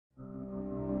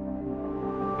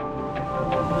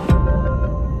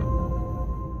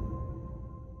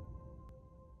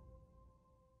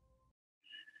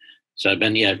So,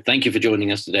 Ben, yeah, thank you for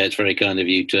joining us today. It's very kind of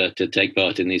you to take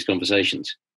part in these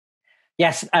conversations.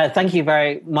 Yes, thank you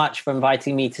very much for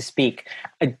inviting me to speak.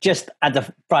 Just at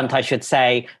the front, I should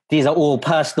say, these are all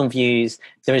personal views.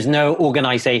 There is no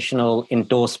organizational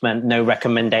endorsement, no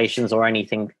recommendations or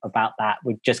anything about that.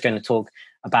 We're just going to talk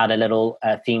about a little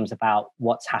themes about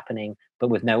what's happening, but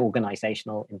with no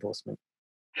organizational endorsement.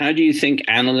 How do you think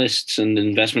analysts and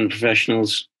investment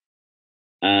professionals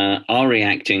are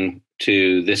reacting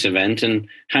to this event, and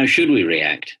how should we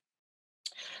react?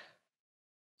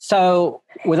 So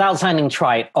without sounding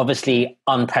trite, obviously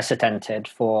unprecedented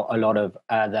for a lot of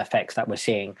the effects that we're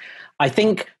seeing. I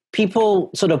think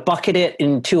people sort of bucket it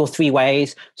in 2 or 3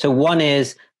 ways. So one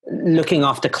is looking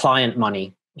after client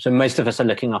money. So most of us are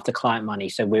looking after client money.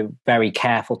 So we're very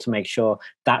careful to make sure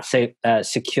that's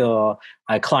secure.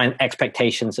 Client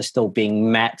expectations are still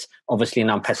being met, obviously in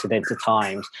unprecedented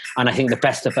times. And I think the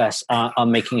best of us are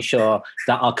making sure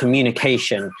that our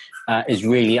communication is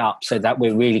really up so that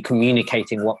we're really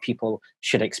communicating what people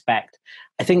should expect.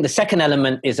 I think the second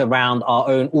element is around our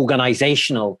own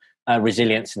organizational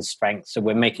resilience and strength. So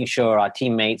we're making sure our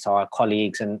teammates, our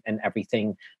colleagues and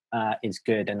everything is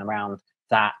good and around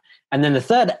that. And then the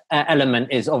third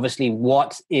element is obviously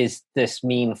what is this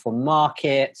mean for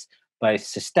markets, both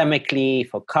systemically,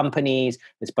 for companies.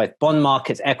 It's both bond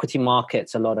markets, equity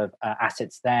markets, a lot of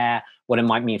assets there, what it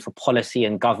might mean for policy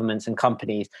and governments and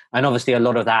companies. And obviously a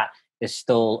lot of that is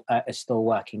still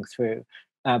working through.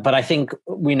 But I think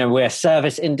we're a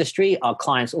service industry. Our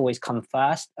clients always come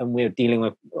first, and we're dealing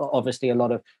with obviously a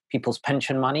lot of people's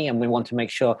pension money, and we want to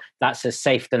make sure that's as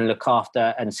safe and looked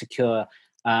after and secure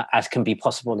as can be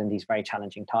possible in these very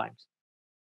challenging times.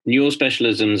 Your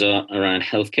specialisms are around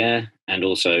healthcare and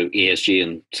also ESG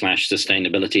and /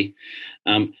 sustainability.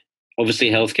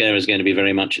 Obviously, healthcare is going to be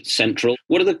very much central.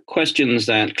 What are the questions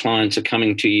that clients are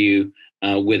coming to you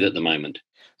with at the moment?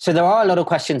 So there are a lot of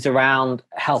questions around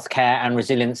healthcare and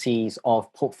resiliencies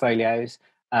of portfolios.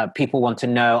 People want to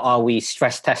know, are we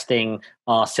stress testing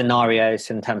our scenarios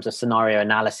in terms of scenario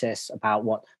analysis about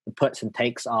what the puts and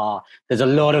takes are? There's a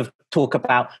lot of talk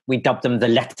about, we dub them the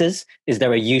letters. Is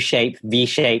there a U shape, V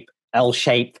shape, L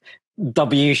shape,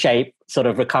 W shape sort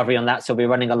of recovery on that? So we're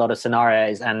running a lot of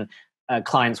scenarios, and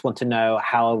clients want to know,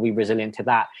 how are we resilient to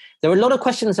that? There are a lot of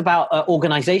questions about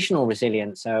organizational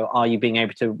resilience. So are you being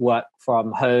able to work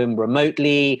from home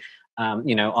remotely? Are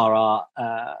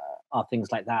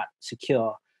things like that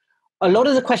secure? A lot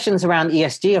of the questions around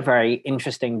ESG are very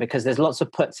interesting because there's lots of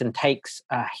puts and takes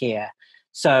here.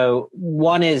 So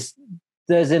one is,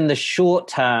 there's in the short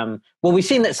term, well, we've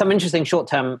seen that some interesting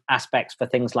short-term aspects for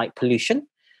things like pollution.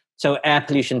 So air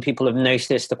pollution, people have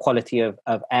noticed the quality of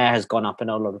air has gone up in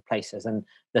a lot of places. And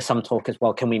there's some talk as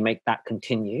well, can we make that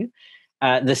continue?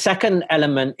 The second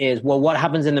element is, well, what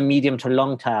happens in the medium to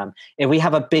long term? If we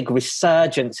have a big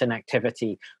resurgence in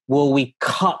activity, will we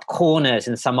cut corners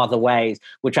in some other ways,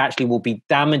 which actually will be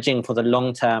damaging for the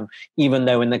long term, even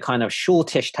though in the kind of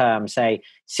shortish term, say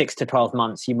 6 to 12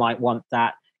 months, you might want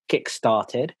that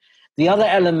kick-started. The other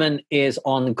element is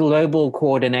on global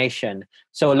coordination.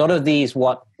 So a lot of these,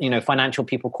 what financial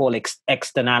people call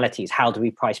externalities. How do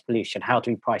we price pollution? How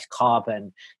do we price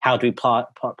carbon? How do we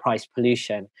price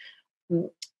pollution?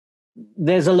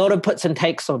 There's a lot of puts and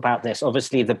takes about this.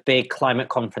 Obviously, the big climate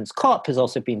conference COP has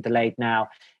also been delayed now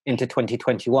into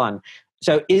 2021.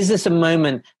 So is this a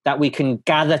moment that we can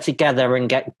gather together and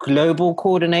get global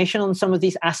coordination on some of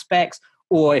these aspects?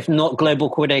 Or if not global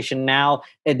coordination now,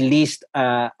 at least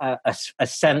a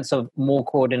sense of more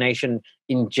coordination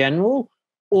in general?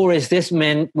 Or is this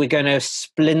meant we're going to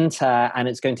splinter and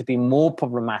it's going to be more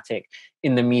problematic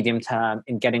in the medium term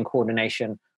in getting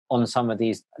coordination on some of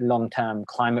these long-term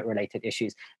climate-related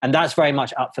issues? And that's very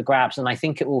much up for grabs. And I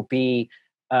think it will be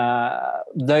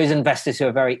those investors who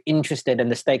are very interested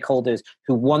and the stakeholders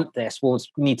who want this will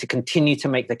need to continue to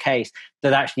make the case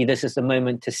that actually this is the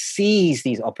moment to seize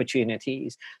these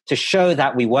opportunities, to show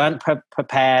that we weren't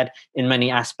prepared in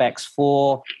many aspects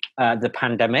for the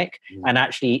pandemic, and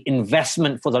actually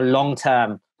investment for the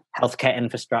long-term healthcare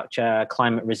infrastructure,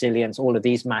 climate resilience, all of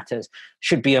these matters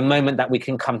should be a moment that we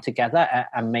can come together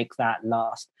and make that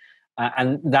last.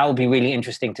 And that will be really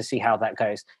interesting to see how that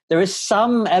goes. There is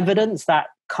some evidence that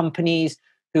companies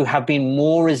who have been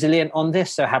more resilient on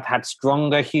this, so have had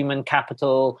stronger human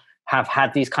capital, have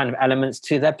had these kind of elements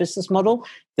to their business model,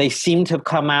 they seem to have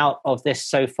come out of this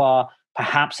so far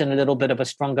perhaps in a little bit of a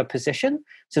stronger position.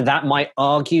 So that might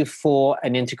argue for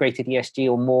an integrated ESG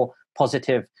or more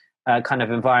positive kind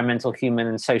of environmental, human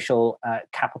and social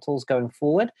capitals going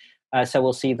forward. So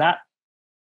we'll see that.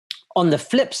 On the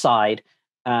flip side,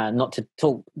 not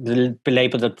to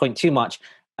belabor the point too much,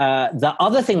 the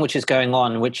other thing which is going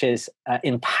on, which is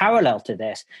in parallel to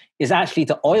this, is actually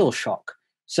the oil shock.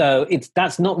 So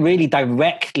that's not really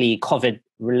directly COVID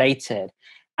related.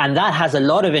 And that has a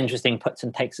lot of interesting puts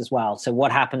and takes as well. So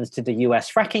what happens to the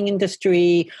US fracking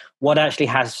industry? What actually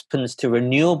happens to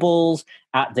renewables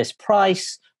at this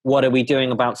price? What are we doing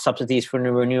about subsidies for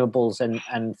new renewables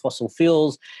and fossil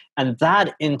fuels? And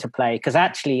that interplay, because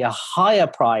actually a higher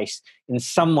price in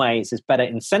some ways is better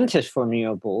incentives for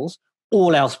renewables,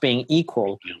 all else being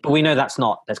equal. But we know that's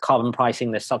not. There's carbon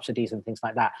pricing, there's subsidies and things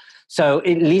like that. So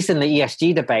at least in the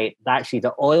ESG debate, actually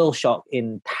the oil shock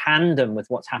in tandem with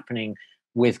what's happening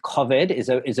with COVID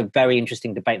is a very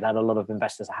interesting debate that a lot of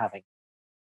investors are having.